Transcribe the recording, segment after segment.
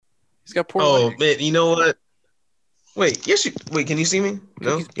He's got poor Oh lighting. man, you know what? Wait, wait. Can you see me?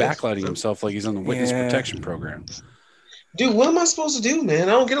 No. He's backlighting himself like he's on the witness protection program. Dude, what am I supposed to do, man?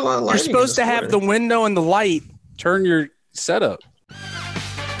 I don't get a lot of lighting. You're supposed to have the window and the light. Turn your setup.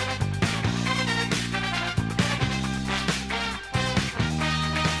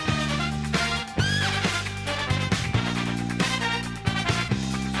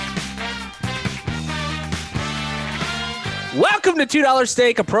 Welcome to $2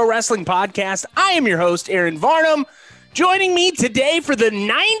 Steak, a pro wrestling podcast. I am your host, Aaron Varnum. Joining me today for the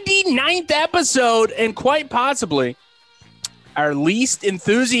 99th episode, and quite possibly our least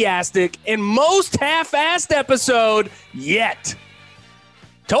enthusiastic and most half-assed episode yet.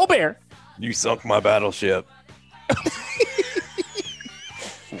 Tolbear. You sunk my battleship.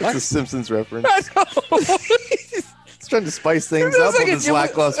 That's a Simpsons reference. It's trying to spice things up on this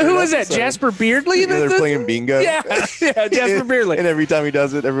lackluster. Who is that? Jasper Beardley? Yeah, they're playing bingo. Yeah, Jasper Beardley. And every time he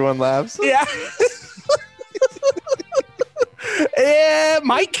does it, everyone laughs. Yeah. Yeah,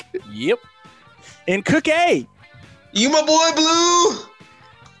 Mike. Yep. And Cookie. You my boy Blue.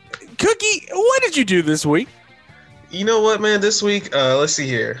 Cookie, what did you do this week? You know what, man? This week, let's see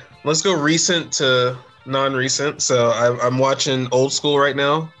here. Let's go recent to non-recent. So I'm watching Old School right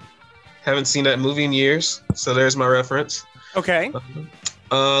now. Haven't seen that movie in years, so there's my reference. Okay.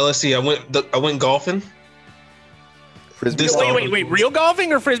 Let's see. I went golfing. Frisbee Disc golf. Wait. Real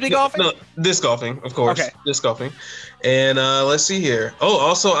golfing or frisbee golfing? No, disc golfing, of course. Okay. Disc golfing. And let's see here. Oh,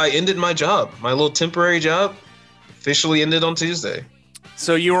 also, I ended my job. My little temporary job officially ended on Tuesday.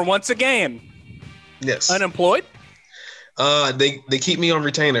 So you were once again Yes. unemployed? They keep me on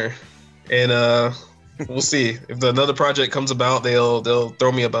retainer, and we'll see if another project comes about. They'll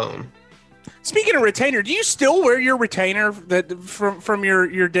throw me a bone. Speaking of retainer, do you still wear your retainer that from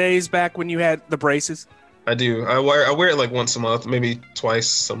your days back when you had the braces? I do. I wear it like once a month, maybe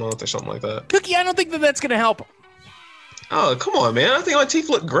twice a month or something like that. Cookie, I don't think that's going to help. Oh, come on, man! I think my teeth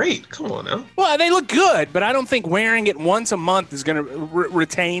look great. Come on now. Well, they look good, but I don't think wearing it once a month is going to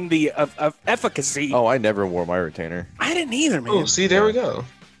retain the efficacy. Oh, I never wore my retainer. I didn't either, man. Oh, see, there we go.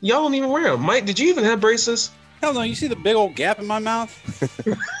 Y'all don't even wear them. Mike, did you even have braces? Hell no! You see the big old gap in my mouth?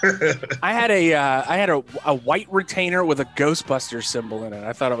 I had a white retainer with a Ghostbuster symbol in it.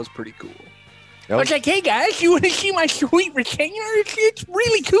 I thought it was pretty cool. I was like, hey guys, you want to see my sweet retainer? It's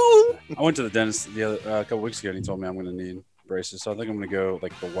really cool. I went to the dentist a couple weeks ago, and he told me I'm going to need braces. So I think I'm going to go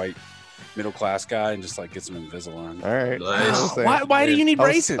like the white middle class guy and just like get some Invisalign. All right. Nice. Why do you need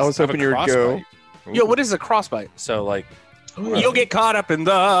braces? I was hoping you would go. Yo, what is a crossbite? So like, You'll get caught up in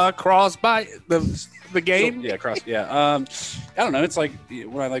the crossbite, the game. so, yeah, cross. Yeah. I don't know. It's like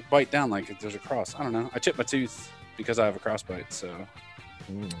when I like bite down, like there's a cross. I don't know. I chipped my tooth because I have a crossbite. So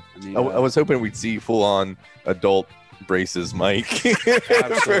I was hoping we'd see full-on adult braces, Mike.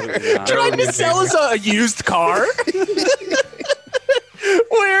 absolutely not. Trying to sell us a used car,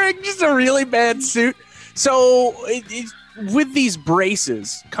 wearing just a really bad suit. So, with these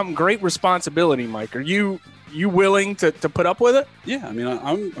braces come great responsibility, Mike. Are you willing to put up with it? Yeah, I mean,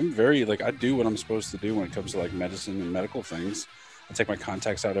 I'm very like I do what I'm supposed to do when it comes to like medicine and medical things. I take my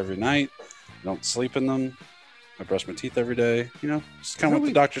contacts out every night. I don't sleep in them. I brush my teeth every day. You know, just kind of what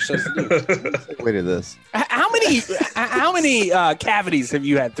the doctor says to do. Wait at this. How many cavities have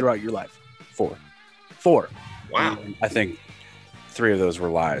you had throughout your life? 4. 4. Wow. I think 3 of those were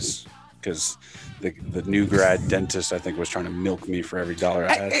lies because the new grad dentist I think was trying to milk me for every dollar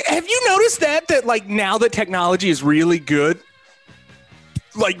I had. Have you noticed that like now that technology is really good,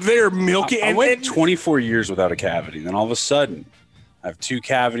 like they're milking? I went 24 years without a cavity, and then all of a sudden, I have 2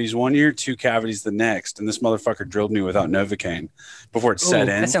 cavities one year, 2 cavities the next, and this motherfucker drilled me without Novocaine before it set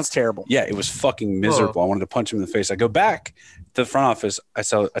in. That sounds terrible. Yeah, it was fucking miserable. I wanted to punch him in the face. I go back to the front office. I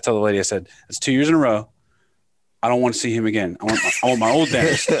tell the lady, I said, it's 2 years in a row. I don't want to see him again. I want my old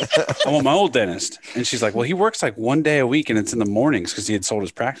dentist. I want my old dentist. And she's like, well, he works like 1 day a week and it's in the mornings because he had sold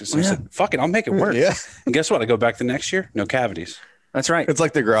his practice. So I said, fuck it, I'll make it work. Yeah. And guess what? I go back the next year, no cavities. That's right. It's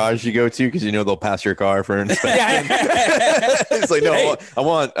like the garage you go to because you know they'll pass your car for an inspection. It's like, no, Hey. I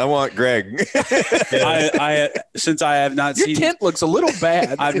want Greg. Since I have not Your seen tent looks a little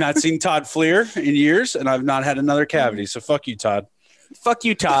bad. I've not seen Todd Fleer in years, and I've not had another cavity. So fuck you, Todd. Fuck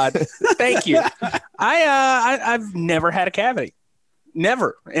you, Todd. Thank you. I've never had a cavity.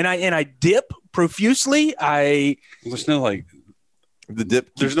 Never. And I dip profusely. There's no like The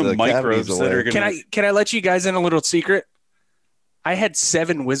dip. There's keeps no the microbes cavities that away. are gonna. Can I let you guys in a little secret? I had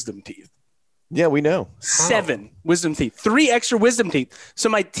 7 wisdom teeth. Yeah, we know. 7 wisdom teeth. 3 extra wisdom teeth. So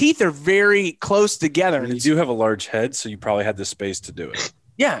my teeth are very close together. And you do have a large head, so you probably had the space to do it.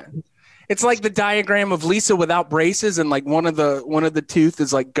 Yeah. It's like the diagram of Lisa without braces, and like one of the tooth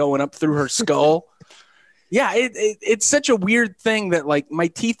is like going up through her skull. Yeah, it's such a weird thing that like my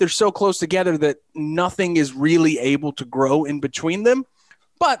teeth are so close together that nothing is really able to grow in between them.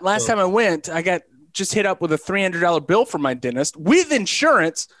 But last time I went, I got just hit up with a $300 bill from my dentist with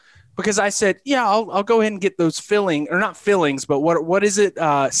insurance because I said, yeah, I'll go ahead and get those not fillings, but what is it?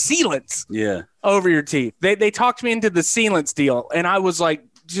 Sealants. Yeah. Over your teeth. They talked me into the sealants deal, and I was like,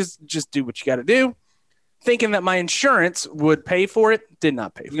 just do what you got to do, thinking that my insurance would pay for it. Did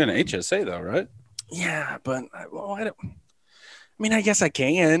not pay for it. You're going to HSA though, right? Yeah, but I guess I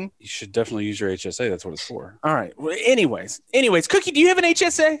can. You should definitely use your HSA. That's what it's for. All right. Well, anyways, Cookie, do you have an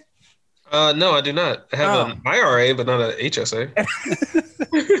HSA? No, I do not. I have an IRA, but not an HSA.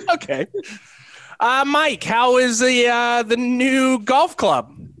 Okay. Mike, how is the new golf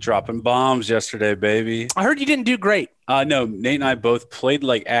club? Dropping bombs yesterday, baby. I heard you didn't do great. No, Nate and I both played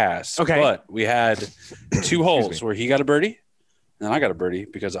like ass. Okay. But we had 2 holes where he got a birdie and I got a birdie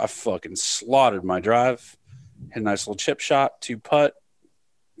because I fucking slaughtered my drive. Had a nice little chip shot, 2 putt,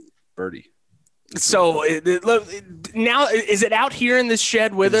 birdie. So now is it out here in this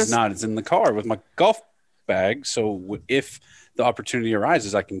shed with us? It's not. It's in the car with my golf bag. So if the opportunity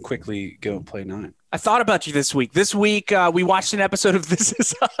arises, I can quickly go and play 9. I thought about you this week. This week, we watched an episode of This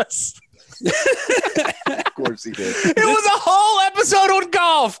Is Us. Of course he did. It was a whole episode on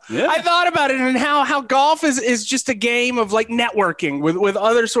golf. Yeah. I thought about it and how golf is just a game of like networking with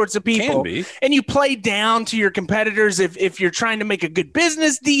other sorts of people. Can be. And you play down to your competitors if you're trying to make a good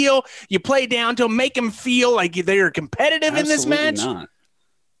business deal. You play down to them, make them feel like they're competitive in this match. Not.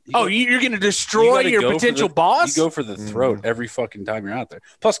 You're going to destroy your potential boss? You go for the throat every fucking time you're out there.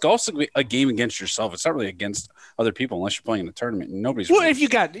 Plus, golf's a game against yourself. It's not really against other people unless you're playing in a tournament. And nobody's. Well, if you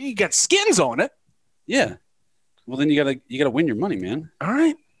got skins on it. Yeah. Well, then you gotta win your money, man. All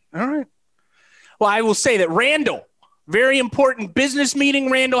right. Well, I will say that Randall, very important business meeting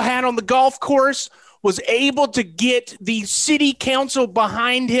Randall had on the golf course, was able to get the city council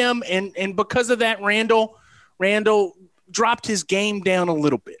behind him, and because of that, Randall dropped his game down a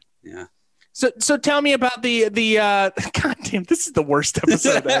little bit. Yeah. So tell me about the God damn, this is the worst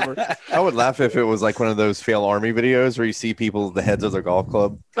episode ever. I would laugh if it was like one of those fail army videos where you see people the heads of their golf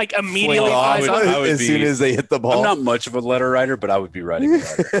club Like immediately Flail off. I would as soon as they hit the ball. I'm not much of a letter writer, but I would be writing a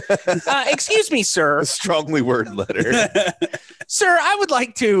letter. Excuse me, sir. A strongly worded letter. Sir, I would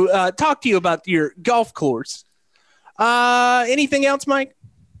like to talk to you about your golf course. Anything else, Mike?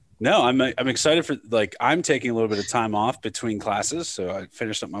 No, I'm excited for I'm taking a little bit of time off between classes. So I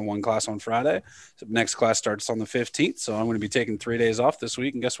finished up my 1 class on Friday. So next class starts on the 15th. So I'm going to be taking 3 days off this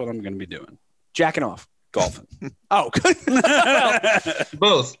week. And guess what I'm going to be doing? Jacking off. Golfing. Oh, good.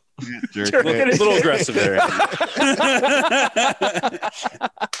 Both. A little aggressive there.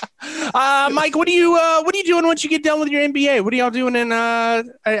 Mike, what are you doing once you get done with your MBA? What are y'all doing?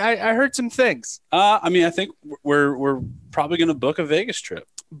 I heard some things. I think we're probably going to book a Vegas trip.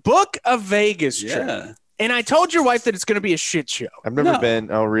 Book a Vegas trip. Yeah. And I told your wife that it's going to be a shit show. I've never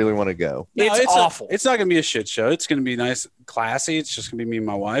been. I really want to go. No, It's awful. It's not going to be a shit show. It's going to be nice, classy. It's just going to be me and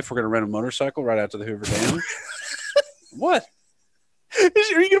my wife. We're going to rent a motorcycle right out to the Hoover Dam. What? Are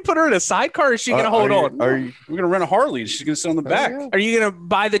you going to put her in a sidecar or is she going to hold on? We're going to rent a Harley. She's going to sit on the back. Are you going to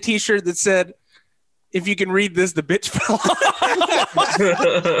buy the T-shirt that said, if you can read this, the bitch fell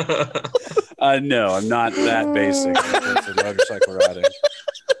off? No, I'm not that basic for motorcycle riding.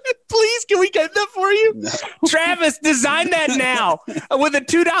 Please, can we get that for you? No. Travis, design that now with a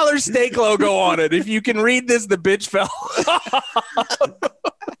 $2 steak logo on it. If you can read this, the bitch fell off.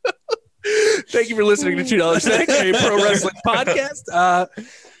 Thank you for listening to $2 Steak, a pro wrestling podcast.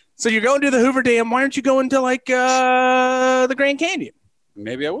 So you're going to the Hoover Dam. Why aren't you going to the Grand Canyon?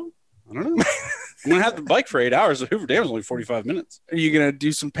 Maybe I will. I don't know. I'm going to have the bike for 8 hours. The Hoover Dam is only 45 minutes. Are you going to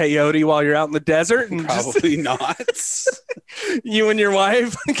do some peyote while you're out in the desert? And Probably not. You and your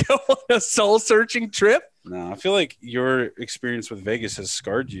wife go on a soul-searching trip? No, I feel like your experience with Vegas has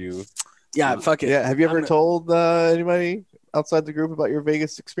scarred you. Yeah, fuck it. Yeah. Have you ever told anybody outside the group about your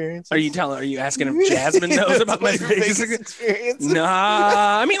Vegas experience? Are you asking if Jasmine knows about my Vegas experience? Nah,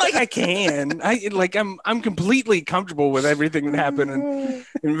 I mean, I can. I'm completely comfortable with everything that happened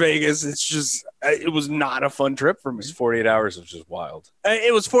in Vegas. It's just, it was not a fun trip for me. It's 48 hours of just wild.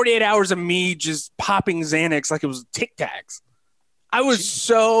 It was 48 hours of me just popping Xanax like it was Tic Tacs. I was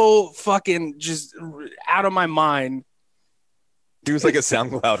so fucking just out of my mind. He was like a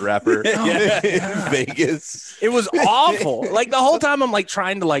SoundCloud rapper in Vegas. It was awful. The whole time I'm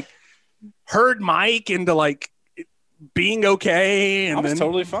trying to herd Mike into being okay. And I was then,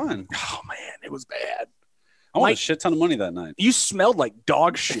 totally fine. oh man, it was bad. I won a Mike, shit ton of money that night. You smelled like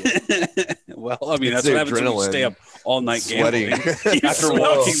dog shit. Well, I mean, It's that's what happens when you adrenaline. stay up all night Sweating. gambling. You After smelled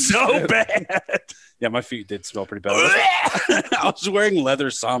walking. so bad. Yeah, my feet did smell pretty bad. I was wearing leather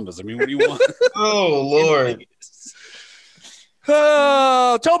Sambas. I mean, what do you want? Oh Lord.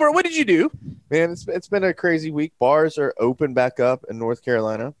 Oh, Tolbert, what did you do? Man, it's been a crazy week. Bars are open back up in North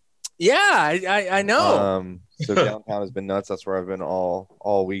Carolina. Yeah, I know. So downtown has been nuts. That's where I've been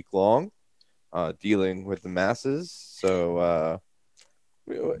all week long, dealing with the masses. So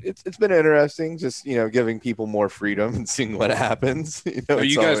it's been interesting, just giving people more freedom and seeing what happens. Are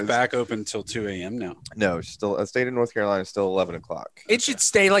you guys back open until 2 a.m. now? No, still a state of North Carolina is still 11 o'clock. It should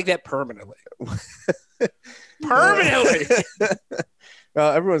stay like that permanently. Permanently.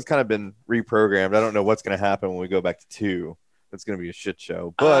 Everyone's kind of been reprogrammed. I don't know what's going to happen when we go back to 2. It's going to be a shit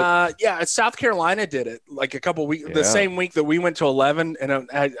show. But yeah, South Carolina did it like a couple weeks, the Yeah. same week that we went to 11. And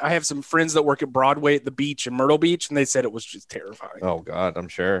I have some friends that work at Broadway at the beach in Myrtle Beach, and they said it was just terrifying. oh God, I'm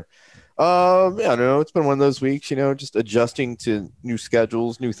sure. Yeah, no, it's been one of those weeks. Just adjusting to new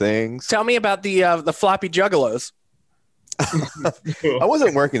schedules, new things. Tell me about the floppy juggalos. I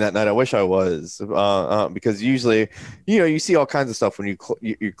wasn't working that night. I wish I was, because usually, you see all kinds of stuff when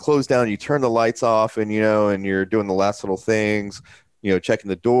you close down, you turn the lights off, and and you're doing the last little things, checking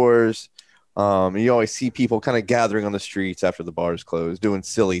the doors. You always see people kind of gathering on the streets after the bars close, doing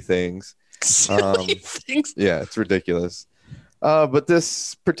silly things. Silly things. Yeah, it's ridiculous. But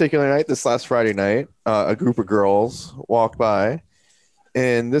this particular night, this last Friday night, a group of girls walked by,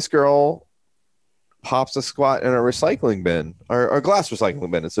 and this girl pops a squat in a recycling bin, or a glass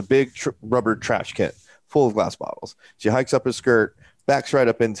recycling bin. It's a big rubber trash can full of glass bottles. She hikes up her skirt, backs right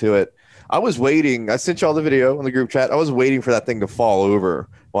up into it. I was waiting. I sent you all the video in the group chat. I was waiting for that thing to fall over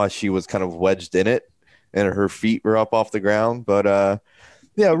while she was kind of wedged in it, and her feet were up off the ground. But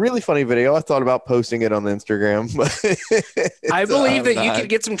yeah, really funny video. I thought about posting it on the Instagram. But I believe that you could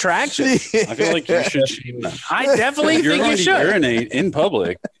get some traction. I feel like you should shame them. I definitely If you're think going you to should. urinate in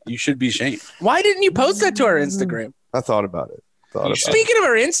public, you should be shamed. Why didn't you post that to our Instagram? I thought about it. Speaking of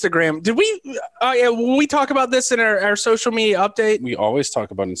our Instagram, did we? Will we talk about this in our social media update? We always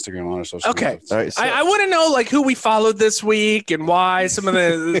talk about Instagram on our social Okay. media. All right, so I want to know who we followed this week and why. Some of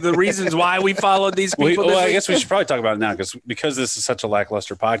the reasons why we followed these people. Well, this I week. guess we should probably talk about it now because this is such a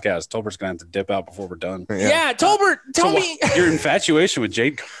lackluster podcast. Tolbert's going to have to dip out before we're done. Yeah, Tolbert, tell me Your infatuation with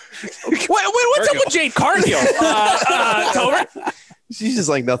Jade. what's up with Jade Cargill, Tolbert? she's just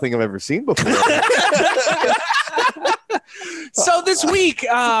like nothing I've ever seen before. So this week,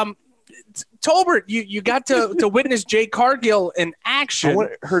 Tolbert, you got to witness Jade Cargill in I action.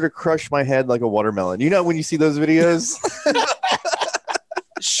 want her to crush my head like a watermelon. When you see those videos?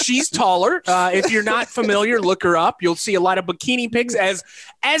 She's taller. If you're not familiar, look her up. You'll see a lot of bikini pics,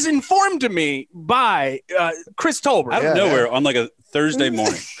 as informed to me by Chris Tolbert. Out of nowhere on like a Thursday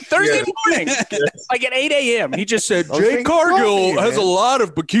morning. Thursday morning, like at 8 a.m. He just said, I was Jade drinking Cargill coffee, has a man." lot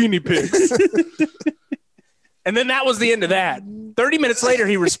of bikini pics. And then that was the end of that. 30 minutes later,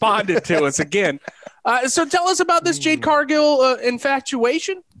 he responded to us again. So tell us about this Jade Cargill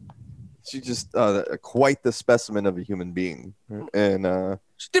infatuation. She's just quite the specimen of a human being, and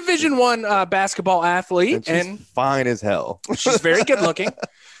She's Division I basketball athlete, she's and fine as hell. she's very good looking.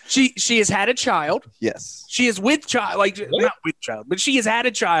 She has had a child. Yes. She is with child, not with child, but she has had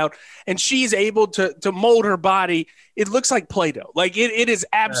a child, and she's able to mold her body. It looks like Play-Doh. It is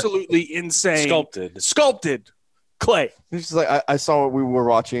absolutely insane. Sculpted clay. It's just like I saw we were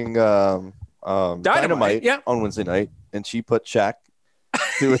watching Dynamite yeah. on Wednesday night, and she put Shaq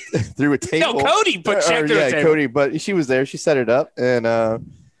through a table. No, Cody put Shaq through a table. Cody, but she was there. She set it up, and I'm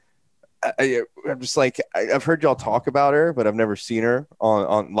just like, I've heard y'all talk about her, but I've never seen her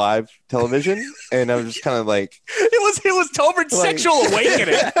on live television, and I was just kind of like, it was Tolbert's sexual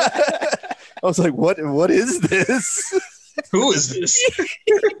awakening. I was like, what is this? Who is this?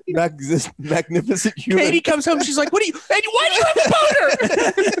 Magnificent human. Katie comes home. She's like, why do you have a boner?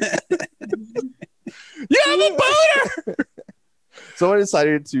 You have a boner. So I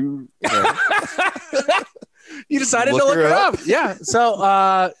decided to. You decided to Look look her her up. up. Yeah.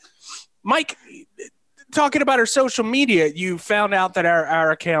 So, Mike, talking about our social media, you found out that our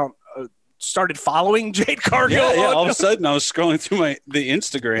account started following Jade Cargill. Yeah. All of a sudden, I was scrolling through the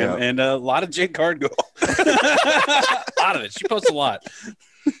Instagram, and a lot of Jade Cargill. A lot of it. She posts a lot.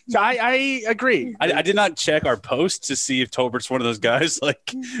 So I agree. I did not check our post to see if Tolbert's one of those guys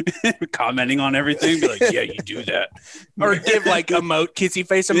commenting on everything. Be like, yeah, you do that. Or give kissy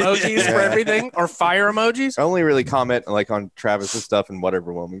face emojis for everything, or fire emojis. I only really comment on Travis's stuff and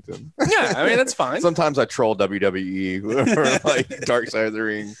whatever Wilmington. Yeah, I mean that's fine. Sometimes I troll WWE or Dark Side of the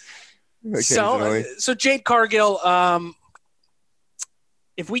Ring. occasionally. So Jade Cargill,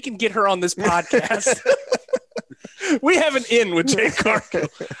 if we can get her on this podcast, we have an in with Jade Cargill.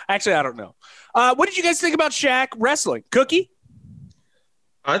 Actually, I don't know. What did you guys think about Shaq wrestling? Cookie?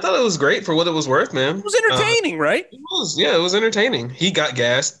 I thought it was great for what it was worth, man. It was entertaining, right? It was, yeah, it was entertaining. He got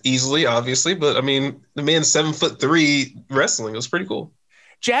gassed easily, obviously, but I mean, the man's 7'3" wrestling. It was pretty cool.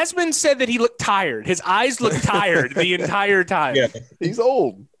 Jasmine said that he looked tired. His eyes looked tired the entire time. Yeah, He's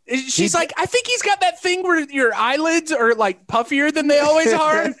old. She's like, I think he's got that thing where your eyelids are like puffier than they always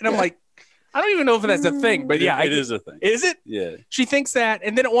are. And I'm like, I don't even know if that's a thing, but yeah, it is a thing. Is it? Yeah. She thinks that.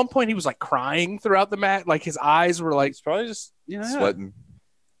 And then at one point he was like crying throughout the mat. Like his eyes were like, It's probably just, Sweating.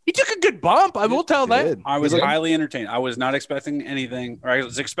 he took a good bump. I will tell He that. did. I was He did. highly entertained. I was not expecting anything, or I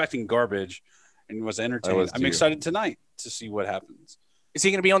was expecting garbage and was entertained. I was I'm too. excited tonight to see what happens. Is he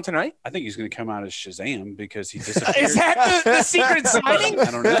going to be on tonight? I think he's going to come out as Shazam because he disappeared. Is that the secret signing?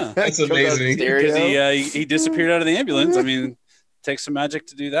 I don't know. that's amazing. Because he disappeared out of the ambulance. I mean, takes some magic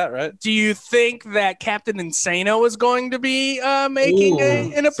to do that, right? Do you think that Captain Insano is going to be making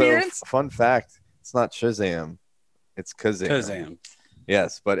an appearance? So, fun fact: it's not Shazam, it's Kazam. Kazam.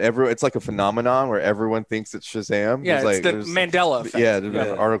 Yes, but it's like a phenomenon where everyone thinks it's Shazam. Yeah, There's it's the there's- Mandela effect. Yeah, there's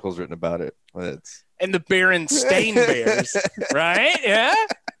Yeah. articles written about it. But it's And the Berenstain Bears, right? Yeah.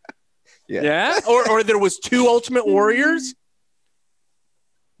 Yeah. Or there was 2 Ultimate Warriors.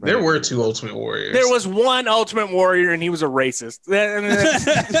 There were 2 Ultimate Warriors. There was 1 Ultimate Warrior, and he was a racist.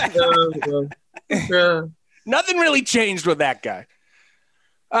 Yeah. Nothing really changed with that guy.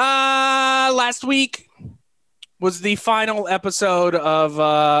 Last week was the final episode of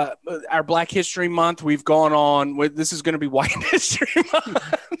our Black History Month. We've gone on with this is going to be White History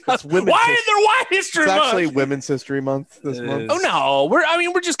Month. It's Women's Why History- is there White History It's Month? actually Women's History Month this It month. is. Oh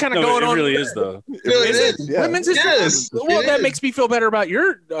no, we're just kind of No, going it on. really is, though. Yeah, it is. Yeah. Women's History Yes, Month? Well, it that is. makes me feel better about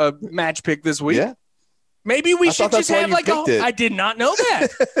your match pick this week. Yeah. Maybe we I should thought just that's why have you like picked it. I did not know that.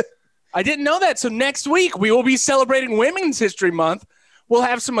 I didn't know that. So next week we will be celebrating Women's History Month. We'll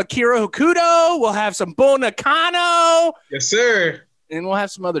have some Akira Hokuto. We'll have some Bonacano. Yes, sir. And we'll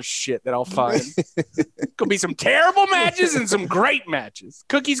have some other shit that I'll find. Gonna be some terrible matches and some great matches.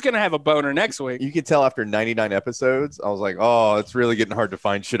 Cookie's gonna have a boner next week. You could tell after 99 episodes, I was like, oh, it's really getting hard to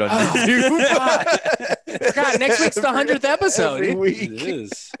find shit on Oh, YouTube. God, next week's the 100th episode. Every It week.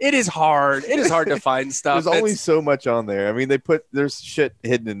 is. It is hard. It is hard to find stuff. There's only that's- so much on there. I mean, there's shit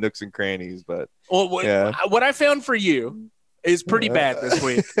hidden in nooks and crannies, but Well, Yeah. what I found for you is pretty bad this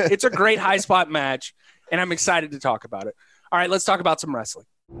week. It's a great high spot match, and I'm excited to talk about it. All right, let's talk about some wrestling.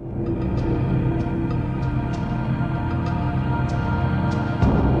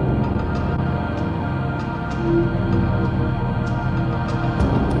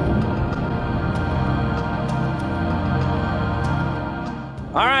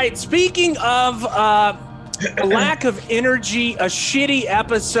 All right, speaking of a lack of energy, a shitty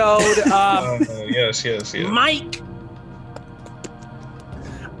episode, Yes. Mike,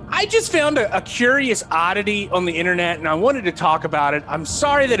 I just found a curious oddity on the internet, and I wanted to talk about it. I'm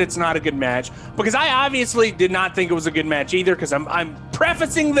sorry that it's not a good match, because I obviously did not think it was a good match either, because I'm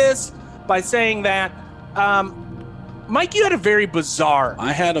prefacing this by saying that, Mike, you had a very bizarre.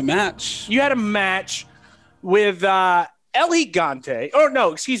 I had a match. You had a match with El Gigante, or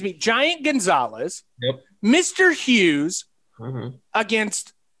no, excuse me, Giant Gonzalez, Yep. Mr. Hughes Mhm.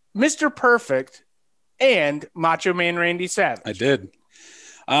 against Mr. Perfect and Macho Man Randy Savage. I did.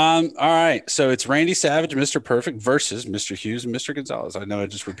 All right. So it's Randy Savage, Mr. Perfect versus Mr. Hughes and Mr. Gonzalez. I know I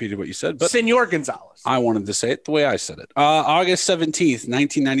just repeated what you said, but Senor Gonzalez. I wanted to say it the way I said it. August 17th,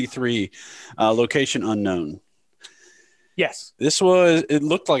 1993, location unknown. Yes. It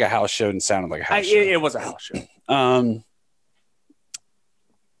looked like a house show and sounded like a house show. It was a house show.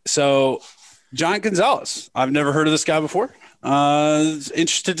 So Giant Gonzalez, I've never heard of this guy before.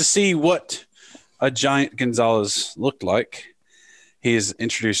 Interested to see what a Giant Gonzalez looked like. He is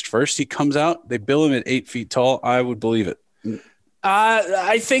introduced first. He comes out. They bill him at 8 feet tall. I would believe it.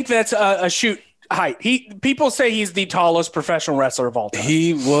 I think that's a shoot height. People say he's the tallest professional wrestler of all time.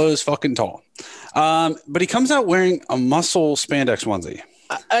 He was fucking tall. But he comes out wearing a muscle spandex onesie.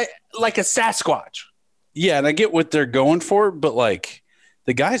 Like a Sasquatch. Yeah, and I get what they're going for, but like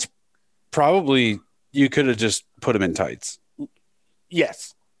the guy's probably you could have just put him in tights.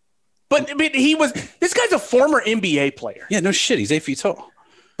 Yes. But this guy's a former NBA player. Yeah, no shit. He's 8 feet tall.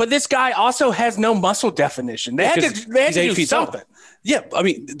 But this guy also has no muscle definition. They had Because to he's 8 do feet tall. something. Yeah, I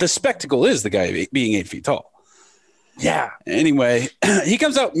mean the spectacle is the guy being 8 feet tall. Yeah. Anyway, he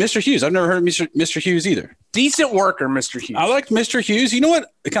comes out, Mr. Hughes. I've never heard of Mr. Hughes either. Decent worker, Mr. Hughes. I liked Mr. Hughes. You know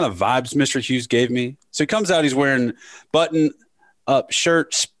what? The kind of vibes Mr. Hughes gave me. So he comes out, he's wearing button up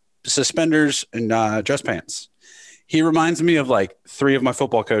shirt, suspenders and dress pants. He reminds me of like 3 of my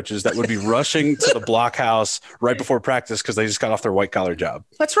football coaches that would be rushing to the block house right before practice because they just got off their white collar job.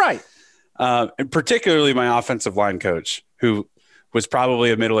 That's right. And particularly my offensive line coach, who was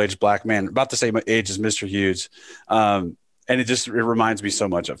probably a middle-aged black man, about the same age as Mr. Hughes. And it reminds me so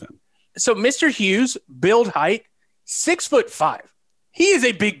much of him. So Mr. Hughes, build height, 6'5". He is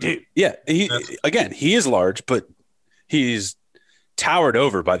a big dude. Yeah. He is large, but he's towered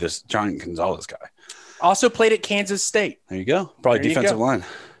over by this Giant Gonzalez guy. Also played at Kansas State. There you go. Probably defensive line.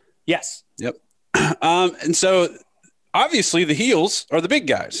 Yes. Yep. And so obviously the heels are the big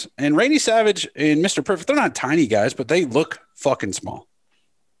guys. And Randy Savage and Mr. Perfect, they're not tiny guys, but they look fucking small.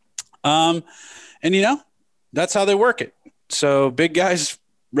 And that's how they work it. So big guys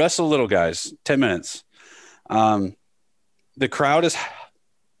wrestle little guys, 10 minutes. The crowd is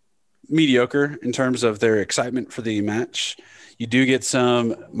mediocre in terms of their excitement for the match. You do get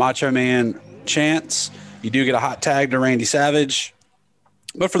some Macho Man chants. You do get a hot tag to Randy Savage.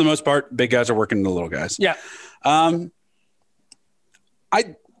 But for the most part, big guys are working the little guys. Yeah. I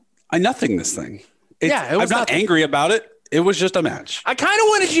nothing this thing. I'm not angry about it. It was just a match. I kind of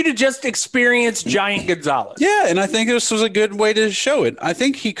wanted you to just experience Giant Gonzalez. Yeah, and I think this was a good way to show it. I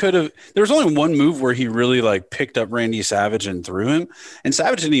think he could have – there was only one move where he really, like, picked up Randy Savage and threw him, and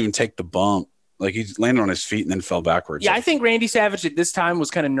Savage didn't even take the bump. Like, he landed on his feet and then fell backwards. Yeah, I think Randy Savage at this time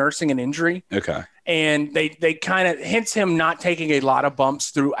was kind of nursing an injury. Okay. And they kind of – hence him not taking a lot of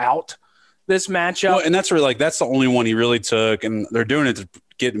bumps throughout this matchup. Well, and that's where, like, that's the only one he really took, and they're doing it to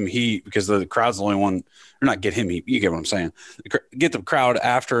get him heat because the crowd's the only one – or not get him heat. You get what I'm saying. Get the crowd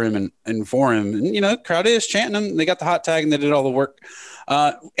after him and for him. And, the crowd is chanting him. They got the hot tag and they did all the work.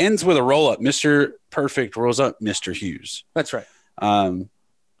 Ends with a roll-up. Mr. Perfect rolls up Mr. Hughes. That's right.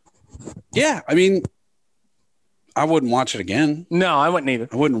 Yeah, I mean, I wouldn't watch it again. No, I wouldn't either.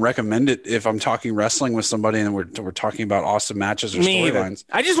 I wouldn't recommend it if I'm talking wrestling with somebody and we're talking about awesome matches or storylines.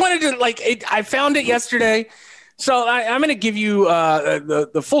 I just wanted to, I found it yesterday. So I'm going to give you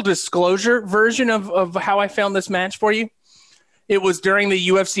the full disclosure version of how I found this match for you. It was during the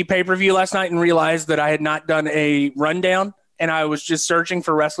UFC pay-per-view last night and realized that I had not done a rundown, and I was just searching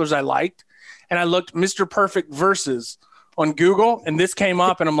for wrestlers I liked. And I looked Mr. Perfect versus on Google, and this came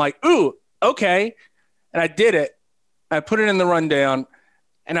up, and I'm like, ooh, okay. And I did it. I put it in the rundown,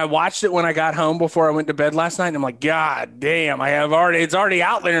 and I watched it when I got home before I went to bed last night. And I'm like, God damn, it's already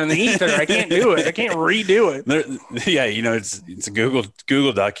out there in the ether. I can't do it. I can't redo it. It's a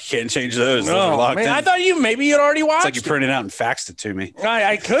Google Doc. You can't change those. Those are locked in. I thought maybe you'd already watched it. It's like you printed it out and faxed it to me.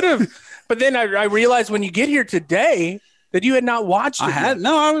 I could have, but then I realized when you get here today that you had not watched it.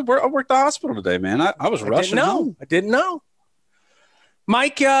 I worked the hospital today, man. I was rushing home. I didn't know.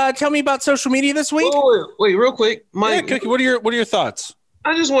 Mike, tell me about social media this week. Wait, real quick, Mike. Yeah, Cookie, what are your thoughts?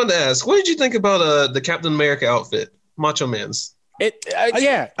 I just wanted to ask, what did you think about the Captain America outfit, Macho Man's? I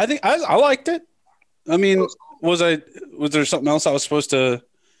think I liked it. I mean, was there something else I was supposed to?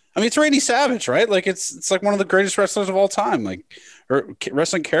 I mean, it's Randy Savage, right? Like it's like one of the greatest wrestlers of all time, or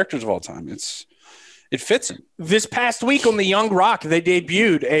wrestling characters of all time. It fits him. This past week on the Young Rock, they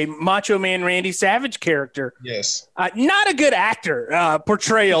debuted a Macho Man Randy Savage character. Yes. Not a good actor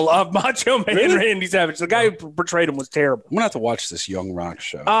portrayal of Macho Man Randy Savage. The guy who portrayed him was terrible. I'm going to have to watch this Young Rock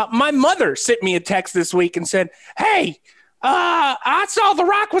show. My mother sent me a text this week and said, hey, I saw The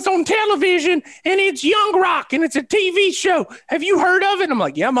Rock was on television and it's Young Rock and it's a TV show. Have you heard of it? I'm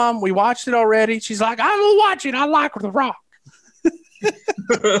like, yeah, Mom, we watched it already. She's like, I will watch it. I like The Rock.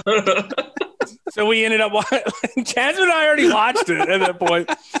 So we ended up watching. Jasmine and I already watched it at that point.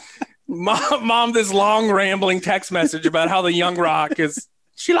 Mom, this long rambling text message about how the Young Rock is.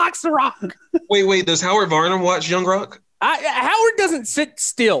 She likes The Rock. Wait. Does Howard Varnum watch Young Rock? Howard doesn't sit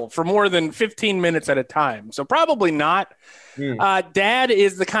still for more than 15 minutes at a time, so probably not. Dad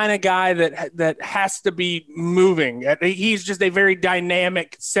is the kind of guy that has to be moving. He's just a very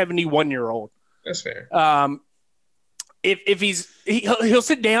dynamic 71-year-old. That's fair. If he'll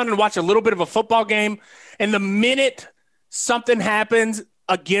sit down and watch a little bit of a football game, and the minute something happens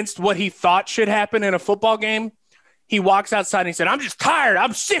against what he thought should happen in a football game, he walks outside and he said, I'm just tired.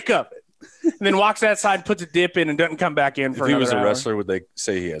 I'm sick of it. And then walks outside and puts a dip in and doesn't come back in for If he was a hour. wrestler, would they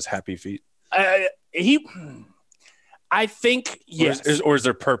say he has happy feet? I think, yes. Or is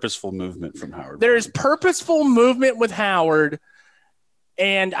there purposeful movement from Howard? There is purposeful movement with Howard,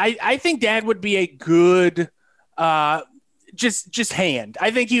 and I think Dad would be a good just hand.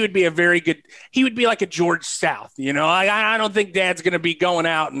 I think he would be he would be like a George South, I don't think Dad's going to be going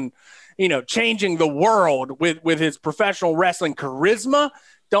out and, changing the world with his professional wrestling charisma.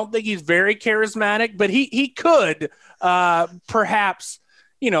 Don't think he's very charismatic, but he could perhaps,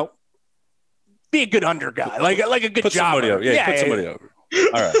 be a good under guy, like a good Put job. somebody over. Yeah, put somebody over.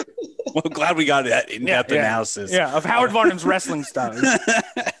 All right. Well, glad we got that in-depth analysis. Yeah, of Howard Varnum's wrestling style.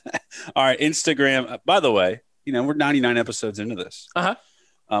 All right, Instagram. By the way, we're 99 episodes into this. Uh-huh.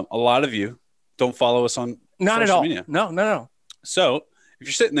 A lot of you don't follow us on Not at social all. media. No. So if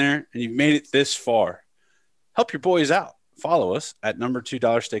you're sitting there and you've made it this far, help your boys out. Follow us at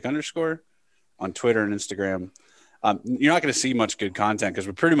 #2steak_ on Twitter and Instagram. You're not going to see much good content because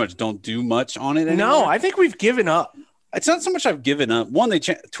we pretty much don't do much on it anymore. No, I think we've given up. It's not so much I've given up. One,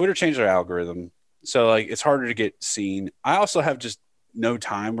 Twitter changed their algorithm, so like it's harder to get seen. I also have just no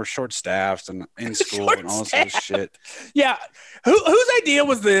time. We're short-staffed and in school and all this other shit. Yeah, whose idea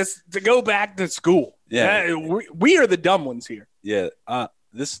was this to go back to school? Yeah, we are the dumb ones here. Yeah,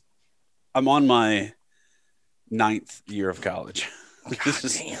 I'm on my 9th year of college. This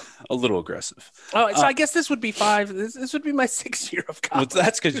is a little aggressive. Oh, so I guess this would be 5. This would be my 6th year of college. Well,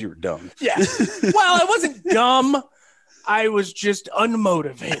 that's because you were dumb. Yeah. Well, I wasn't dumb. I was just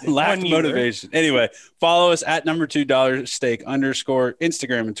unmotivated. Lacked motivation. Anyway, follow us at #2steak_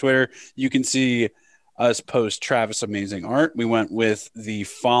 Instagram and Twitter. You can see us post Travis amazing art. We went with the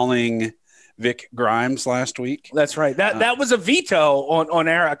falling Vic Grimes last week. That's right. That was a veto on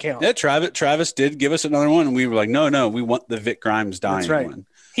our account. Yeah, Travis did give us another one, and we were like, no, we want the Vic Grimes dying one.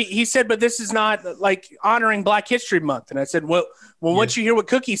 He said, but this is not like honoring Black History Month. And I said, well, once you hear what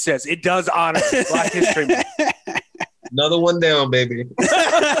Cookie says, it does honor Black History Month. Another one down, baby.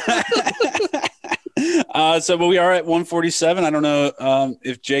 But we are at 147. I don't know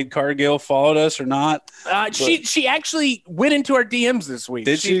if Jade Cargill followed us or not. She actually went into our DMs this week.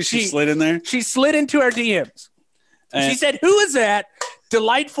 Did she? She slid in there? She slid into our DMs. She said, "Who is that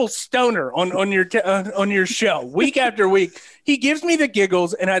delightful stoner on your show week after week? He gives me the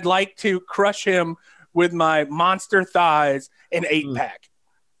giggles, and I'd like to crush him with my monster thighs and 8-pack."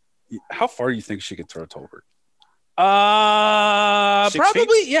 How far do you think she could throw Tolbert? 6 probably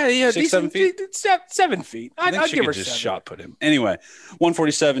feet? Yeah, 6, 7 feet. 7 feet. I think I'd she give could her just 7. shot put him. Anyway,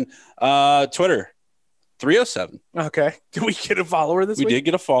 147. Twitter 307. Okay. Did we get a follower this week? We did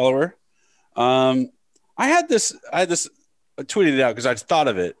get a follower. I had this. I tweeted it out because I thought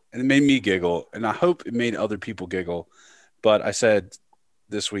of it and it made me giggle, and I hope it made other people giggle. But I said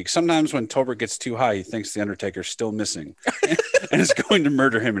this week, sometimes when Tolbert gets too high, he thinks the Undertaker's still missing and is going to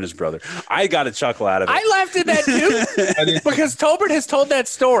murder him and his brother. I got a chuckle out of it. I laughed at that too because Tolbert has told that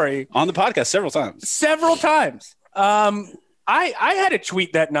story on the podcast several times. I had a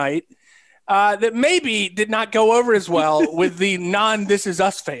tweet that night that maybe did not go over as well with the non-This Is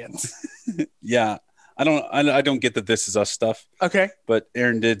Us fans. Yeah. I don't get the This Is Us stuff. Okay. But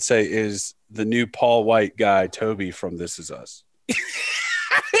Aaron did say is the new Paul White guy, Toby from This Is Us. It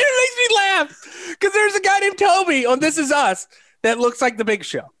makes me laugh because there's a guy named Toby on This Is Us that looks like the Big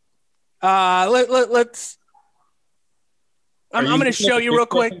Show. Let's. I'm going to show you real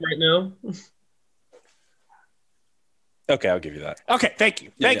quick right now. Okay, I'll give you that. Okay, thank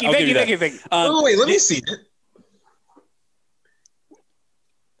you. Thank you. Wait, let me see it.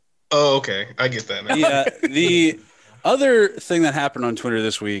 Oh, okay. I get that now. Yeah, the other thing that happened on Twitter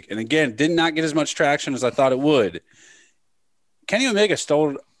this week, and again, did not get as much traction as I thought it would. Kenny Omega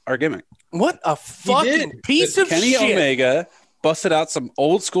stole our gimmick. What a fucking piece of Kenny shit. Kenny Omega busted out some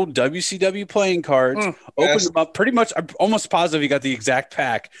old school WCW playing cards, opened them up. Pretty much, I'm almost positive he got the exact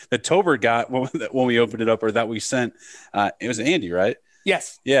pack that Tolbert got when we opened it up, or that we sent. It was Andy, right?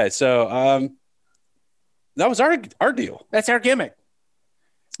 Yes. Yeah. So that was our deal. That's our gimmick.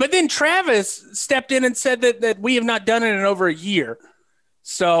 But then Travis stepped in and said that we have not done it in over a year.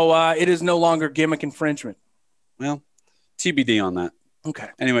 So it is no longer gimmick infringement. Well, TBD on that. Okay.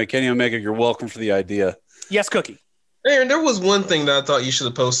 Anyway, Kenny Omega, you're welcome for the idea. Yes, Cookie. Aaron, there was one thing that I thought you should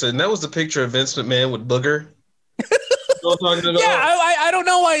have posted, and that was the picture of Vince McMahon with Booger. I don't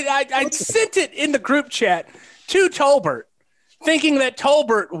know why I sent it in the group chat to Tolbert, thinking that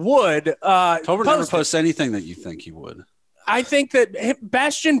Tolbert would. Tolbert never posts anything that you think he would. I think that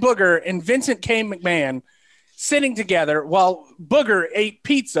Bastion Booger and Vincent K. McMahon sitting together while Booger ate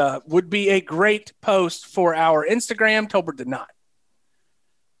pizza would be a great post for our Instagram. Tolbert did not.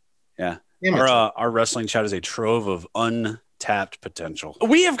 Yeah. Our wrestling chat is a trove of untapped potential.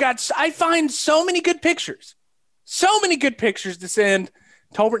 We have got, I find so many good pictures. So many good pictures to send.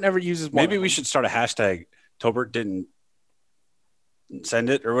 Tolbert never uses one. Maybe we should start a hashtag. Tolbert didn't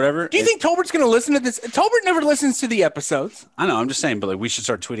send it or whatever. Do you think Tolbert's going to listen to this? Tolbert never listens to the episodes. I know. I'm just saying, but like we should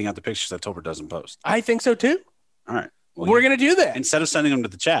start tweeting out the pictures that Tolbert doesn't post. I think so too. All right. Well, we're going to do that. Instead of sending them to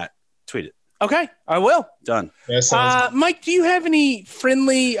the chat, tweet it. Okay, I will. Done. That sounds Mike, do you have any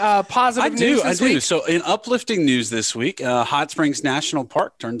friendly, positive news this week? So in uplifting news this week, Hot Springs National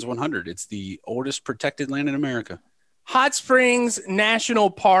Park turns 100. It's the oldest protected land in America. Hot Springs National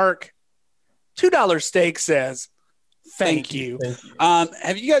Park, $2 steak says, thank you.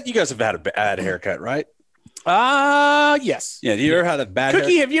 Have you guys have had a bad haircut, right? Yes. Yeah. Have you ever had a bad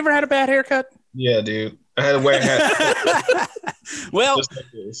Cookie, have you ever had a bad haircut? Yeah, dude. I had to wear a hat. Well, Just like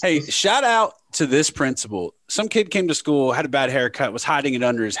this. hey, shout out to this principal. Some kid came to school, had a bad haircut, was hiding it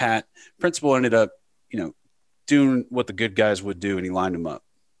under his hat. Principal ended up, doing what the good guys would do, and he lined him up.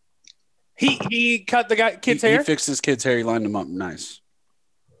 He cut the kid's He hair. fixed his kid's hair. He lined him up nice.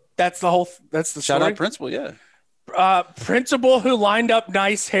 That's the Shout story. out principal, yeah. Principal who lined up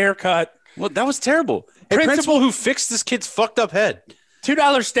nice haircut. Well, that was terrible. Hey, principal who fixed this kid's fucked up head.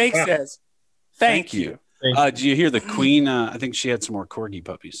 $2 steak says, thank you. Do you hear the queen? I think she had some more corgi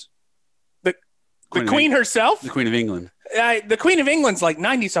puppies. The queen herself? The Queen of England. The Queen of England's like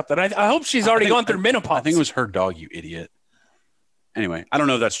 90 something. I hope she's already gone through menopause. I think it was her dog, you idiot. Anyway, I don't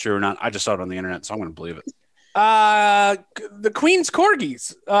know if that's true or not. I just saw it on the internet, so I'm going to believe it. The Queen's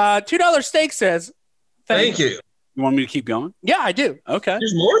corgis. $2 steak says, Thank you. You want me to keep going? Yeah, I do. Okay.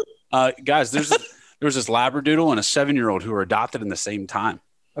 There's more? Guys, there was this Labradoodle and a 7-year-old who were adopted in the same time,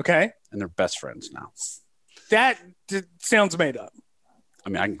 Okay. and they're best friends now. That sounds made up. I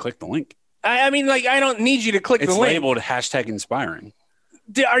mean, I can click the link. I mean, like, I don't need you to click It's the link. labeled #inspiring.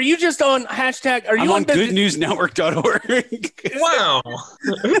 Are you just on hashtag? Are you I'm on the- goodnewsnetwork.org. Wow.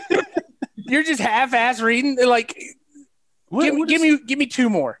 You're just half-ass reading. Like, give me two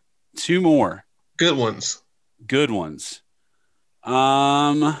more. Two more Good ones. good ones.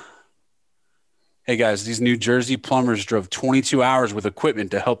 Hey guys, these New Jersey plumbers drove 22 hours with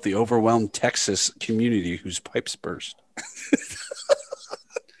equipment to help the overwhelmed Texas community whose pipes burst.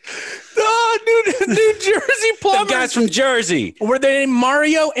 New Jersey The plumbers. guys from Jersey. Were they named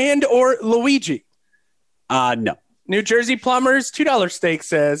Mario and or Luigi? No. New Jersey plumbers. $2 steak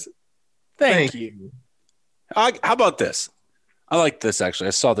says, thank you. How about this? I like this, actually.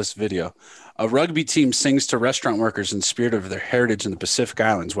 I saw this video. A rugby team sings to restaurant workers in spirit of their heritage in the Pacific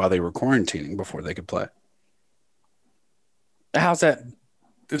Islands while they were quarantining before they could play. How's that?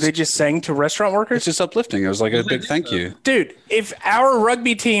 Did they just sang to restaurant workers? It's just uplifting. It was like a big thank you. Dude, if our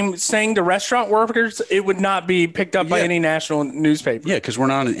rugby team sang to restaurant workers, it would not be picked up by Yeah. any national newspaper. Yeah, because we're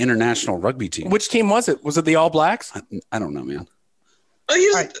not an international rugby team. Which team was it? Was it the All Blacks? I don't know, man.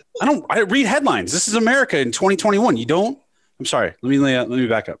 Oh, I read headlines. This is America in 2021. You don't? I'm sorry. Let me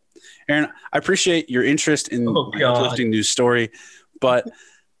back up. Aaron, I appreciate your interest in my uplifting news story, but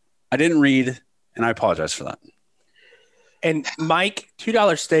I didn't read, and I apologize for that. And Mike,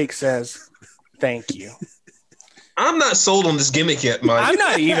 $2 steak says, thank you. I'm not sold on this gimmick yet, Mike. I'm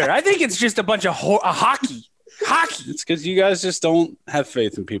not either. I think it's just a bunch of hockey. Hockey. It's because you guys just don't have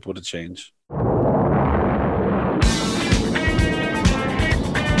faith in people to change.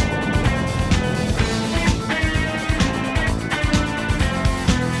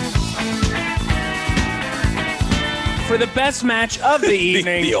 For the best match of the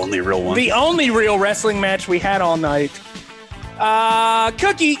evening. The only real one. The only real wrestling match we had all night.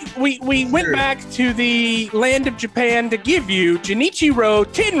 Cookie, we went back to the land of Japan to give you Junichiro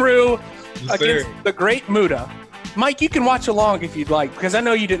Tenryu Yes, against sir. the Great Muta. Mike, you can watch along if you'd like, because I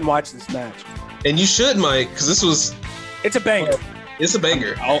know you didn't watch this match. And you should, Mike, because It's a banger. it's a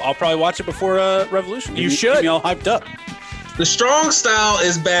banger. I'll probably watch it before Revolution. You should. Get me all hyped up. The strong style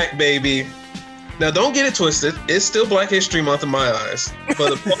is back, baby. Now, don't get it twisted. It's still Black History Month in my eyes,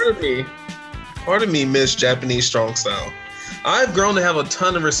 but a part of me missed Japanese strong style. I've grown to have a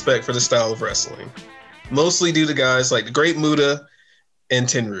ton of respect for the style of wrestling, mostly due to guys like the Great Muta and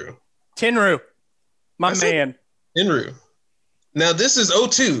Tenryu. Tenryu, my That's it. man. Tenryu. Now, this is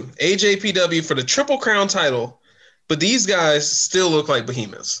 02, AJPW for the Triple Crown title, but these guys still look like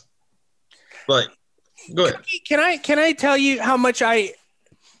behemoths. Like, go ahead. Can I tell you how much I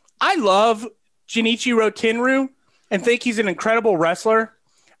love Junichiro Tenryu and think he's an incredible wrestler?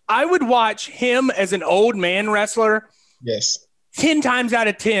 I would watch him as an old man wrestler Yes. 10 times out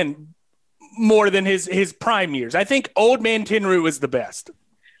of 10 more than his prime years. I think old man Tenryu is the best.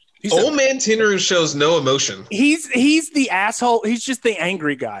 Old man Tenryu shows no emotion. He's the asshole. He's just the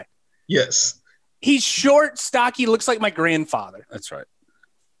angry guy. Yes. He's short, stocky, looks like my grandfather. That's right.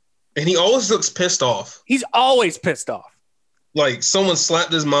 And he always looks pissed off. He's always pissed off. Like someone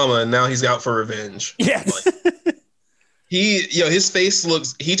slapped his mama and now he's out for revenge. Yes. His face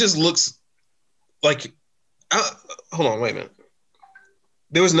he just looks like, hold on, wait a minute.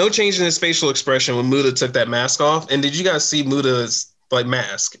 There was no change in his facial expression when Muta took that mask off. And did you guys see Muta's like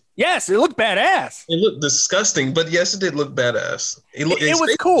mask. Yes, it looked badass. It looked disgusting, but yes, it did look badass. It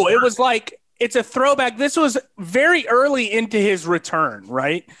was cool. It was like, it's a throwback. This was very early into his return,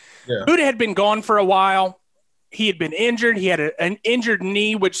 right? Yeah. Muta had been gone for a while. He had been injured. He had an injured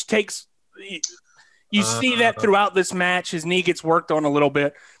knee, which takes – you see that throughout this match. His knee gets worked on a little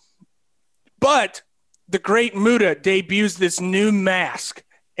bit. But the great Muta debuts this new mask,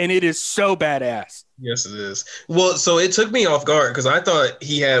 and it is so badass. Yes, it is. Well, so it took me off guard because I thought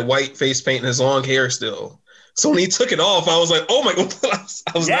he had white face paint and his long hair still. So when he took it off, I was like, "Oh my god!"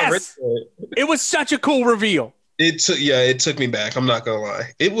 I was not ready for it. It was such a cool reveal. It took me back. I'm not gonna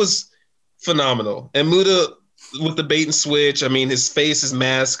lie. It was phenomenal. And Muta with the bait and switch. I mean, his face, his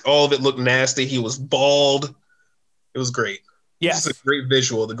mask, all of it looked nasty. He was bald. It was great. Yes, it's a great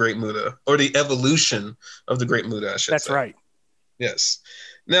visual of the great Muta, or the evolution of the great Muta, I should say. That's right. Yes.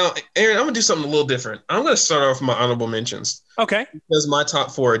 Now, Aaron, I'm gonna do something a little different. I'm gonna start off with my honorable mentions. Okay. Because my top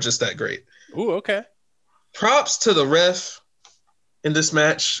 4 are just that great. Ooh, okay. Props to the ref in this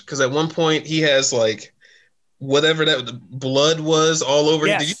match, because at one point he has like whatever that the blood was all over.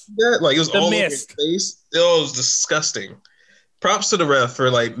 Yes. Did you see that? Like it was The all mist. over his face. Oh, it was disgusting. Props to the ref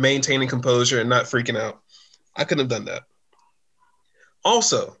for like maintaining composure and not freaking out. I couldn't have done that.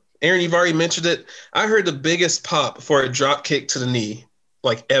 Also, Aaron, you've already mentioned it. I heard the biggest pop for a drop kick to the knee,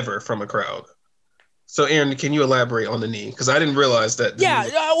 like ever, from a crowd. So, Aaron, can you elaborate on the knee? Because I didn't realize that. Yeah,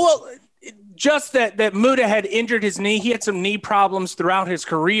 well, just that Muta had injured his knee. He had some knee problems throughout his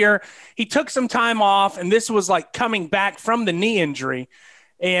career. He took some time off, and this was like coming back from the knee injury.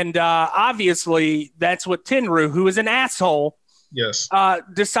 And obviously, that's what Tenryu, who is an asshole, yes,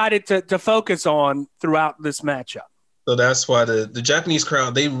 decided to focus on throughout this matchup. So that's why the Japanese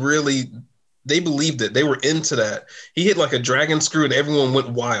crowd, they believed it. They were into that. He hit like a dragon screw and everyone went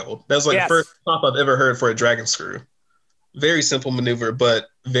wild. That was like the first pop I've ever heard for a dragon screw. Very simple maneuver, but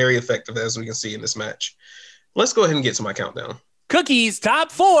very effective, as we can see in this match. Let's go ahead and get to my countdown. Cookie's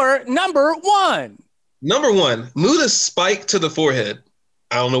top 4, number 1. Number 1, Muta's spike to the forehead.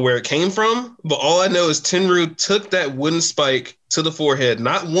 I don't know where it came from, but all I know is Tenryu took that wooden spike to the forehead,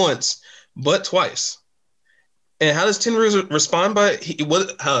 not once, but twice. And how does Tenryu respond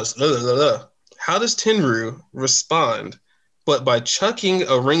how does Tenryu respond but by chucking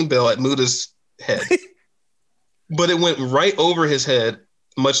a ring bell at Muta's head? But it went right over his head,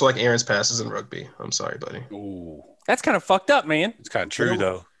 much like Aaron's passes in rugby. I'm sorry, buddy. Ooh, That's kind of fucked up, man. it's kind of true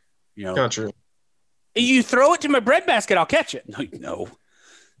though. You know, Not true. You throw it to my breadbasket, I'll catch it. no,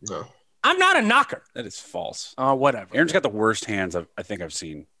 No. I'm not a knocker. that is false. Whatever. Aaron's got the worst hands I think I've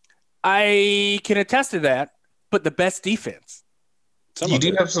seen. I can attest to that, but the best defense. You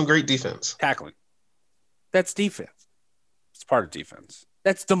do have some great defense. Tackling. That's defense. It's part of defense.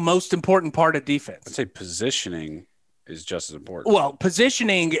 That's the most important part of defense. I'd say positioning is just as important. Well,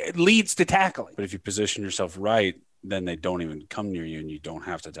 positioning leads to tackling. But if you position yourself right, then they don't even come near you and you don't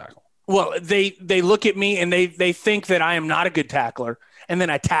have to tackle. Well, they look at me and they think that I am not a good tackler, and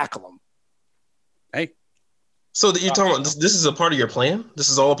then I tackle them. Hey. So that you're talking about this is a part of your plan? This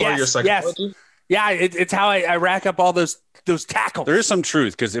is all a part of your psychology? Yes. Yeah, it's how I rack up all those tackles. There is some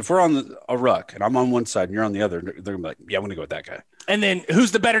truth, because if we're on a ruck and I'm on one side and you're on the other, they're going to be like, yeah, I'm going to go with that guy. And then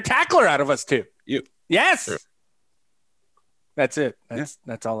who's the better tackler out of us two? You. Yes. Sure. That's it. That's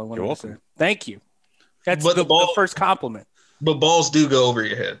all I wanted You're to say. welcome. Thank you. That's But the first compliment. But balls do go over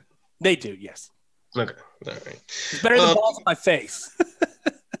your head. They do, yes. Okay. All right. It's better than balls on my face.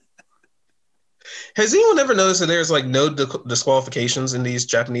 Has anyone ever noticed that there's like no disqualifications in these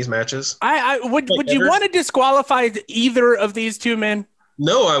Japanese matches? Would you want to disqualify either of these two men?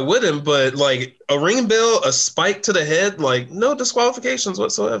 No, I wouldn't. But like a ring bell, a spike to the head, like no disqualifications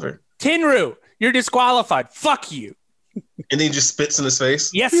whatsoever. Tenryu, you're disqualified. Fuck you. And then he just spits in his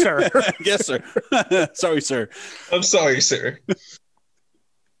face. Yes, sir. Yes, sir. Sorry, sir. I'm sorry, sir.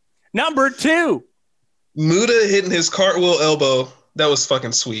 Number 2. Muta hitting his cartwheel elbow. That was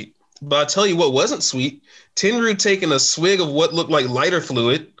fucking sweet. But I'll tell you what wasn't sweet. Tenryu taking a swig of what looked like lighter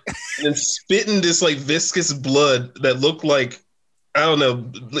fluid and then spitting this like viscous blood that looked like, I don't know,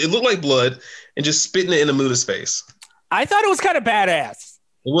 it looked like blood, and just spitting it in Muta's face. I thought it was kind of badass.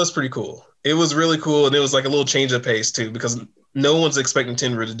 It was pretty cool. It was really cool, and it was like a little change of pace too, because no one's expecting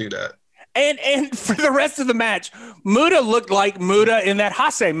Tenryu to do that. And for the rest of the match, Muta looked like Muta in that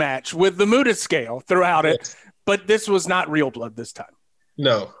Hase match with the Muta scale throughout it. Yes. But this was not real blood this time.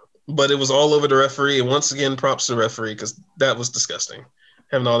 No, but it was all over the referee, and once again, props to the referee, because that was disgusting.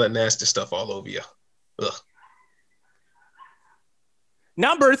 Having all that nasty stuff all over you. Ugh.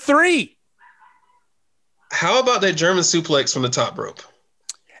 Number 3. How about that German suplex from the top rope?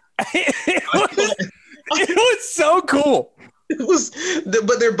 It was so cool. It was,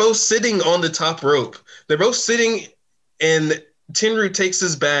 but they're both sitting on the top rope. They're both sitting, and Tenryu takes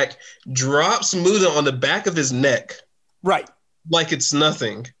his back, drops Muda on the back of his neck. Right. Like it's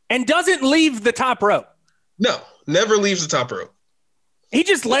nothing. And doesn't leave the top rope. No, never leaves the top rope. He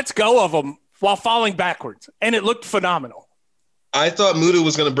just lets go of him while falling backwards, and it looked phenomenal. I thought Muda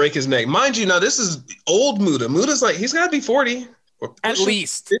was going to break his neck. Mind you, now this is old Muda. Muda's like, he's got to be 40. At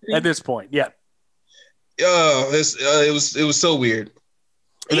least 50. At this point, yeah. It was so weird.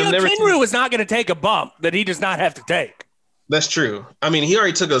 And Tenryu was not going to take a bump that he does not have to take. That's true. I mean, he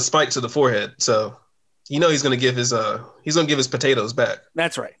already took a spike to the forehead, so he's going to give his potatoes back.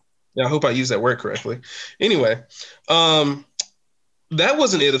 That's right. Yeah, I hope I used that word correctly. Anyway, that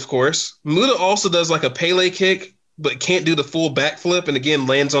wasn't it, of course. Muda also does like a Pele kick, but can't do the full backflip, and again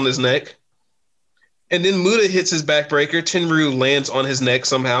lands on his neck. And then Muda hits his backbreaker. Tenryu lands on his neck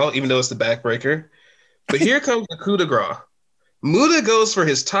somehow, even though it's the backbreaker. But here comes the coup de grace. Muda goes for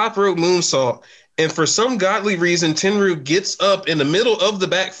his top rope moonsault, and for some godly reason, Tenryu gets up in the middle of the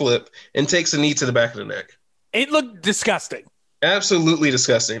backflip and takes a knee to the back of the neck. It looked disgusting. Absolutely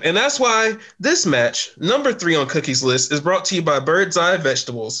disgusting. And that's why this match, number 3 on Cookie's list, is brought to you by Bird's Eye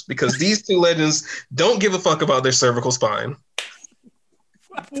Vegetables, because these two legends don't give a fuck about their cervical spine.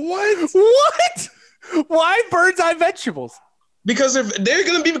 What? Why Bird's Eye Vegetables? Because they're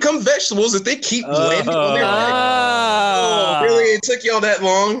going to become vegetables if they keep landing on their neck. Oh, really? It took y'all that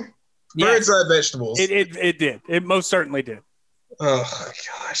long? Bird's Eye Vegetables. It did. It most certainly did. Oh,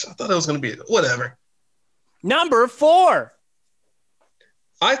 gosh. I thought it was going to be whatever. Number 4.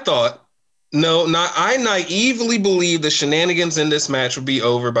 I naively believed the shenanigans in this match would be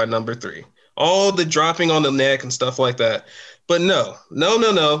over by number 3. All the dropping on the neck and stuff like that. But no.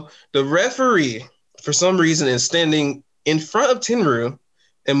 The referee, for some reason, is standing in front of Tenryu,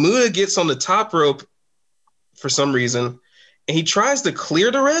 and Muda gets on the top rope for some reason, and he tries to clear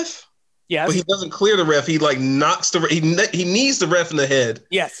the ref. Yes. But he doesn't clear the ref. He like knocks he knees the ref in the head.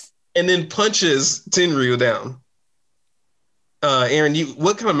 Yes. And then punches Tenryu down. Aaron,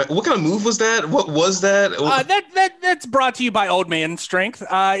 what kind of move was that? What was that? That's brought to you by Old Man Strength.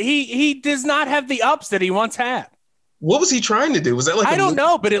 He does not have the ups that he once had. What was he trying to do? Was that like I don't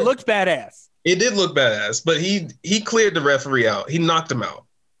know, but it looked badass. It did look badass, but he cleared the referee out. He knocked him out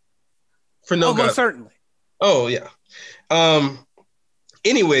for no good. Most certainly. Oh yeah.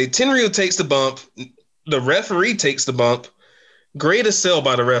 Anyway, Tenryu takes the bump. The referee takes the bump. Greatest sell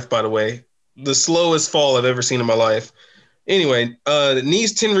by the ref, by the way. The slowest fall I've ever seen in my life. Anyway,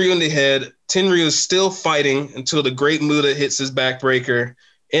 knees Tenryu in the head. Tenryu is still fighting until the great Muda hits his backbreaker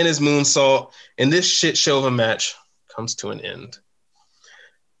and his moonsault, and this shit show of a match comes to an end.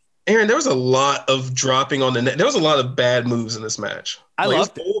 Aaron, there was a lot of dropping on the net. There was a lot of bad moves in this match. I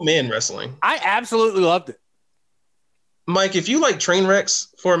loved it. Old man wrestling. I absolutely loved it. Mike, if you like train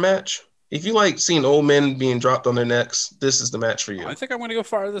wrecks for a match, if you like seeing old men being dropped on their necks, this is the match for you. I think I'm going to go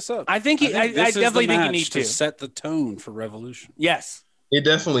fire this up. I definitely think you need to set the tone for Revolution. Yes. It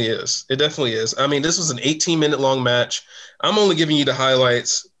definitely is. It definitely is. I mean, this was an 18-minute long match. I'm only giving you the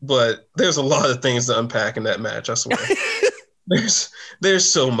highlights, but there's a lot of things to unpack in that match, I swear. There's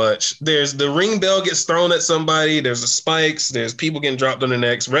so much. There's the ring bell gets thrown at somebody. There's the spikes. There's people getting dropped on their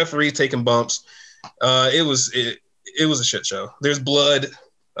necks. Referee taking bumps. It was a shit show. There's blood.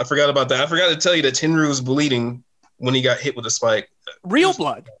 I forgot about that. I forgot to tell you that Tenryu was bleeding when he got hit with a spike. Real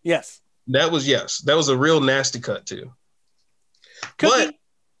blood. Yes. That was a real nasty cut too. Cookie,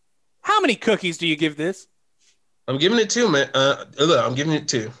 how many cookies do you give this? I'm giving it 2, man. I'm giving it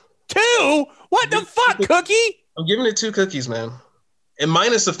 2. 2? What the fuck, Cookie? I'm giving it 2 cookies, man. And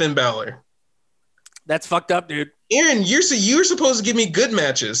minus the Finn Balor. That's fucked up, dude. Aaron, you're supposed to give me good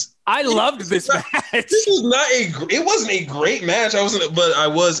matches. I loved this match. This was it wasn't a great match. But I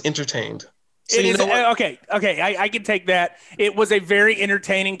was entertained. So it is okay. I can take that. It was a very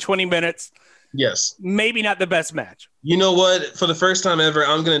entertaining 20 minutes. Yes. Maybe not the best match. You know what? For the first time ever,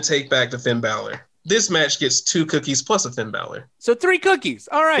 I'm going to take back the Finn Balor. This match gets 2 cookies plus a Finn Balor. So 3 cookies.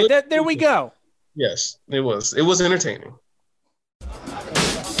 All right. There we go. Yes, it was. It was entertaining.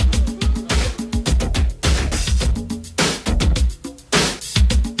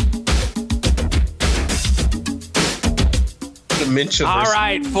 All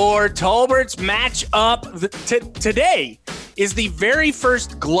right, for Tolbert's matchup today is the very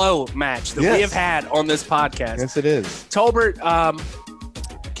first Glow match that we have had on this podcast. Yes, it is. Tolbert,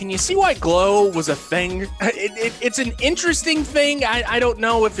 can you see why Glow was a thing? It's an interesting thing. I don't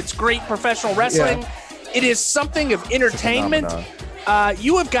know if it's great professional wrestling. Yeah. It is something of entertainment.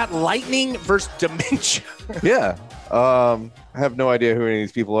 You have got Lightning versus Dementia. Yeah. I have no idea who any of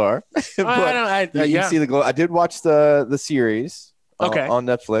these people are. But you see the glow. I did watch the series on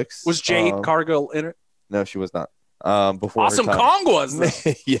Netflix. Was Jade Cargill in it? No, she was not. Before Awesome Kong was.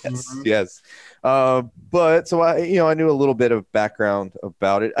 yes. But so I knew a little bit of background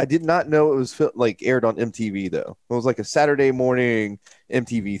about it. I did not know it was aired on MTV though. It was like a Saturday morning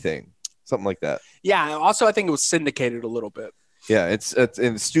MTV thing, something like that. Yeah. Also, I think it was syndicated a little bit. Yeah, it's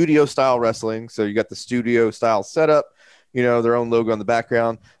in studio style wrestling. So you got the studio style setup. Their own logo on the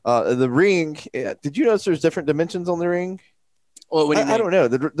background. The ring. Did you notice there's different dimensions on the ring? Well, what do you mean? I don't know.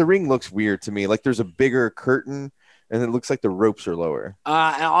 The ring looks weird to me. Like there's a bigger curtain. And it looks like the ropes are lower.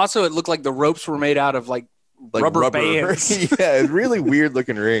 And also, it looked like the ropes were made out of like rubber bands. Yeah, it's really weird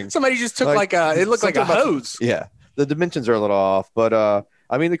looking ring. Somebody just took it looked like a hose. Yeah, the dimensions are a little off, but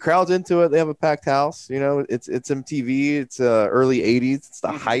the crowd's into it. They have a packed house. It's MTV. It's early '80s. It's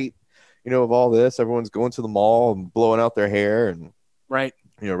the height, of all this. Everyone's going to the mall and blowing out their hair, and right.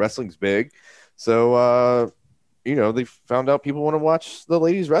 Wrestling's big, so. They found out people want to watch the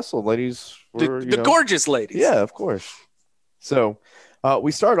ladies wrestle. Ladies were, the gorgeous ladies. Yeah, of course. So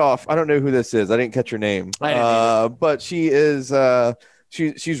we start off. I don't know who this is. I didn't catch her name. But she is.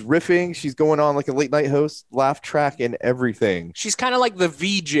 She's riffing. She's going on like a late night host, laugh track, and everything. She's kind of like the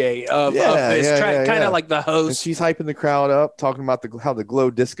VJ of this track, kind of like the host. And she's hyping the crowd up, talking about how the glow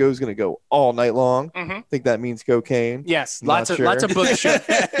disco is going to go all night long. Mm-hmm. I think that means cocaine. Yes, lots of booger sugar.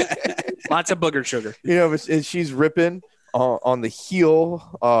 Lots of booger sugar. And she's ripping on the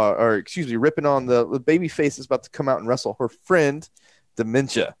heel, ripping on the baby face is about to come out and wrestle her friend,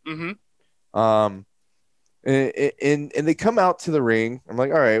 Dementia. Mm-hmm. And they come out to the ring. I'm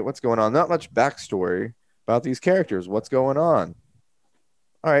like, all right, what's going on? Not much backstory about these characters. What's going on?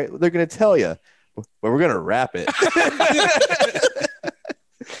 All right, they're going to tell you, but we're going to wrap it.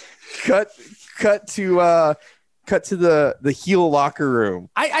 Cut to the heel locker room.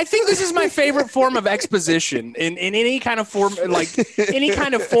 I think this is my favorite form of exposition in any kind of form, like any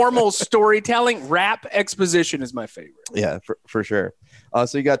kind of formal storytelling. Rap exposition is my favorite. Yeah, for sure.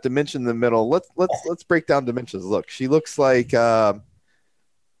 So you got Dementia in the middle. Let's break down Dementia's look. She looks like the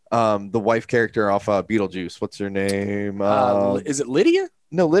wife character off Beetlejuice. What's her name? Is it Lydia?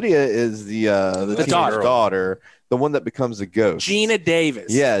 No, Lydia is the daughter, the one that becomes a ghost. Geena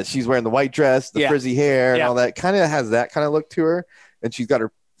Davis. Yeah, she's wearing the white dress, the frizzy hair, and all that. Kind of has that kind of look to her, and she's got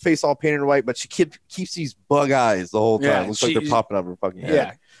her face all painted white, but she keeps these bug eyes the whole time. Yeah, Looks like they're popping out of her fucking head.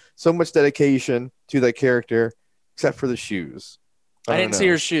 Yeah. So much dedication to that character, except for the shoes. I didn't see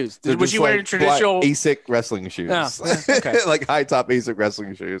her shoes. Was she like wearing traditional ASIC wrestling shoes? Oh, okay. Like high top ASIC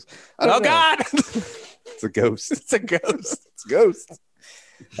wrestling shoes. God! It's a ghost. It's a ghost. It's a ghost.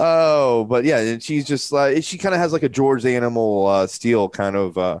 Oh, but yeah, and she's just like, she kind of has like a George Animal Steel kind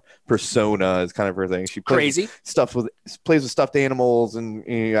of persona is kind of her thing. She plays plays with stuffed animals and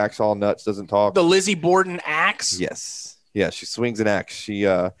acts all nuts, doesn't talk. The Lizzie Borden axe. Yes. Yeah, she swings an axe. She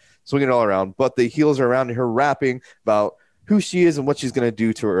swinging it all around, but the heels are around her rapping about who she is and what she's going to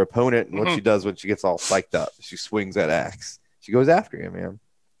do to her opponent and what she does when she gets all psyched up. She swings that axe. She goes after him, man.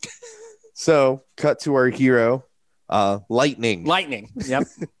 So cut to our hero. Lightning. Yep.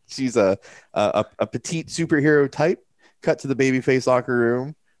 She's a petite superhero type. Cut to the babyface locker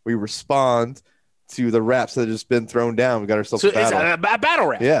room. We respond to the raps that have just been thrown down. We got ourselves a battle. It's a battle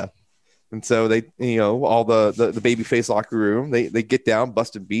rap. Yeah. And so they, all the babyface locker room, they get down,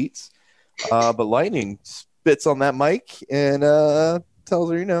 busting beats. But Lightning spits on that mic and tells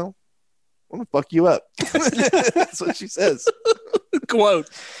her, I'm gonna fuck you up. That's what she says. Quote.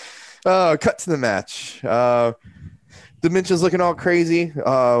 Cut to the match. Dementia's looking all crazy.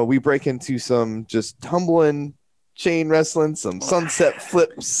 We break into some just tumbling chain wrestling, some sunset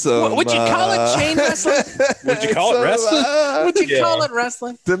flips. Would you call it chain wrestling? Would you call it wrestling? Would you call it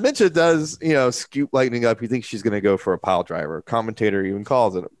wrestling? Dementia does, scoop Lightning up. He thinks she's going to go for a pile driver. Commentator even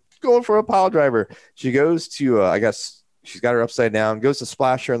calls it going for a pile driver. She goes to, I guess she's got her upside down, goes to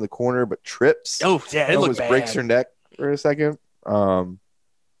splash her in the corner, but trips. Oh, yeah, it looks bad. Breaks her neck for a second.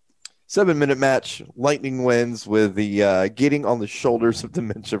 7-minute match. Lightning wins with the getting on the shoulders of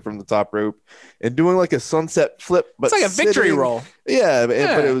Dementia from the top rope and doing like a sunset flip. But it's like a victory roll. Yeah, but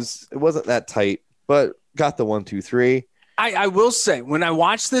it wasn't that tight. But got the 1, 2, 3. I will say, when I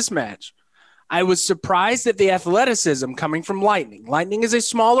watched this match, I was surprised at the athleticism coming from Lightning. Lightning is a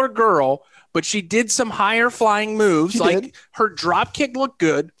smaller girl, but she did some higher flying moves. Her drop kick looked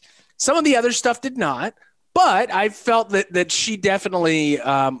good. Some of the other stuff did not. But I felt that she definitely.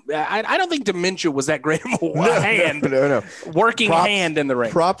 I don't think Dementia was that great of a hand, no. working hand in the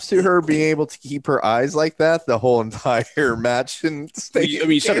ring. Props to her being able to keep her eyes like that the whole entire match. And I mean,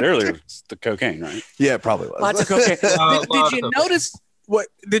 you said it earlier. It's the cocaine, right? Yeah, it probably was. Lots of cocaine. Did you notice what?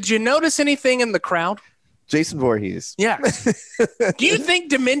 Did you notice anything in the crowd? Jason Voorhees. Yeah. Do you think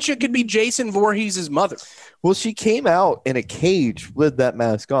Dementia could be Jason Voorhees' mother? Well, she came out in a cage with that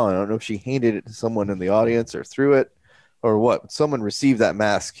mask on. I don't know if she handed it to someone in the audience or threw it or what. Someone received that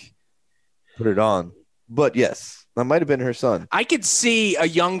mask, put it on. But yes, that might have been her son. I could see a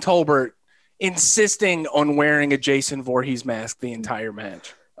young Tolbert insisting on wearing a Jason Voorhees mask the entire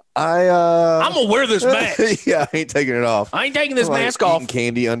match. I'm gonna wear this mask. Yeah, I ain't taking it off. I ain't taking this I'm mask off.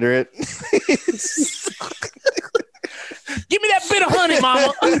 Candy under it. Give me that bit of honey,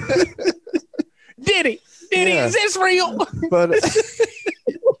 mama. Diddy, Yeah. is this real? But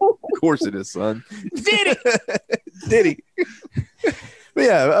of course it is, son. Diddy. But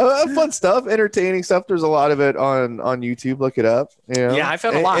yeah, fun stuff, entertaining stuff. There's a lot of it on YouTube. Look it up. You know? Yeah, I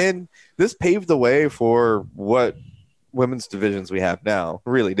found a lot. And this paved the way for what women's divisions we have now.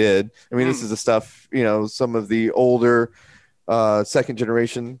 Really did. I mean, this is the stuff, some of the older second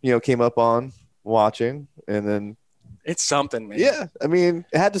generation, came up on watching, and then It's something, man. yeah, I mean,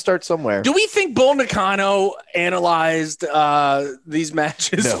 it had to start somewhere. Do we think Bull Nakano analyzed these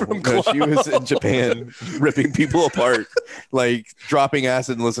matches from No, Glow? she was in Japan ripping people apart, like dropping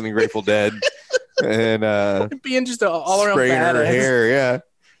acid and listening to Grateful Dead, and being just all around spraying her badass. hair. Yeah,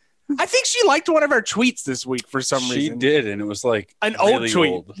 I think she liked one of our tweets this week for some She reason. did, and it was like An really old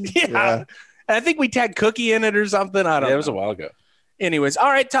tweet. old. Yeah. And I think we tagged Cookie in it or something. I don't know. It was a while ago. Anyways, all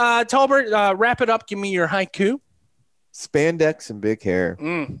right, Tolbert, wrap it up. Give me your haiku. spandex and big hair.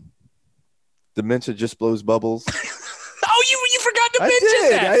 Dementia just blows bubbles. Oh, you forgot to I mention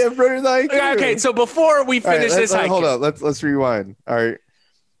did. that. I have wrote it like Okay, so before we finish this haiku. Hold on. Let's rewind. All right.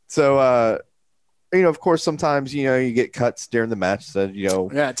 So of course, sometimes you get cuts during the match. Said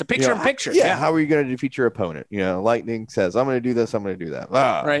Yeah, it's a picture in picture. Yeah, how are you going to defeat your opponent? Lightning says, "I'm going to do this. I'm going to do that."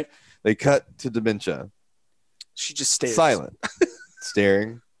 Right. They cut to Dementia. She just stares. Silent,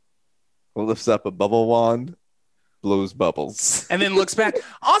 staring. Lifts up a bubble wand, blows bubbles. And then looks back.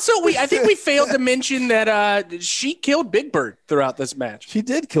 Also, I think we failed to mention that she killed Big Bird throughout this match. She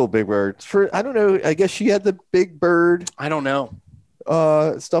did kill Big Bird. I don't know. I guess she had the Big Bird I don't know.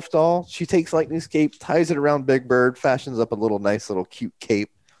 stuffed doll. She takes Lightning's cape, ties it around Big Bird, fashions up a nice little cute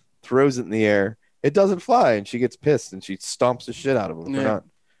cape, throws it in the air. It doesn't fly, and she gets pissed, and she stomps the shit out of him for not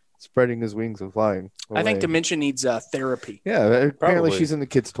spreading his wings and flying away. I think Dementia needs therapy. Yeah, apparently Probably. she's into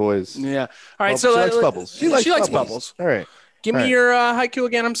kids' toys. Yeah. All right, Well, so she likes bubbles. She likes bubbles. All right. Give me your haiku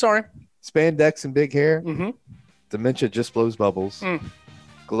again. I'm sorry. Spandex and big hair. Mm-hmm. Dementia just blows bubbles.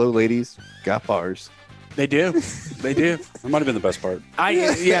 Glow ladies got bars. They do. They do. That might have been the best part. I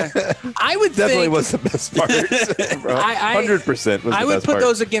would Definitely think, was the best part. 100% was the I would best put part.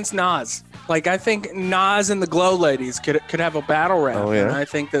 those against Nas. Like I think Nas and the Glow Ladies could have a battle round. Oh, yeah? And I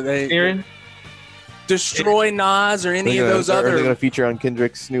think that they Aaron, destroy Nas or any of those Are they other. going to feature on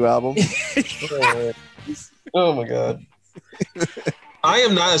Kendrick's new album? oh my god, I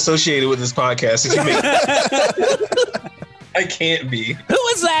am not associated with this podcast. If you make I can't be. Who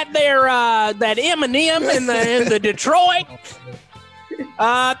is that there? That Eminem in the Detroit?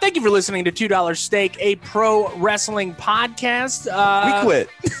 Thank you for listening to $2 Steak, a pro wrestling podcast. We quit.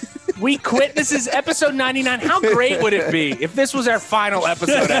 We quit. This is episode 99. How great would it be if this was our final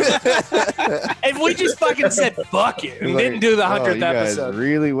episode ever? If we just fucking said fuck it and didn't do the 100th you guys episode.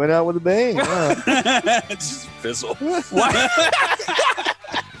 really went out with a bang. Wow. Just fizzle.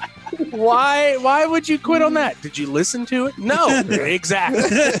 Why would you quit on that? Did you listen to it? No, exactly.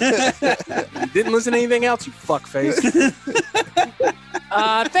 Didn't listen to anything else, you fuckface.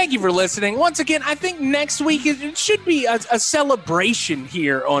 Thank you for listening. Once again, I think next week it should be a celebration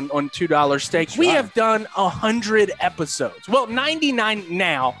here on $2 Steak. We have done 100 episodes. Well, 99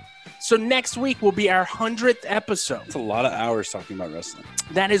 now. So next week will be our 100th episode. It's a lot of hours talking about wrestling.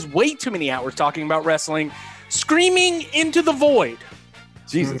 That is way too many hours talking about wrestling. Screaming into the void.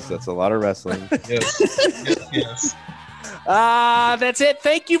 Jesus, that's a lot of wrestling. Yes. That's it.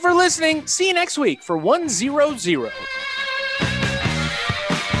 Thank you for listening. See you next week for 100.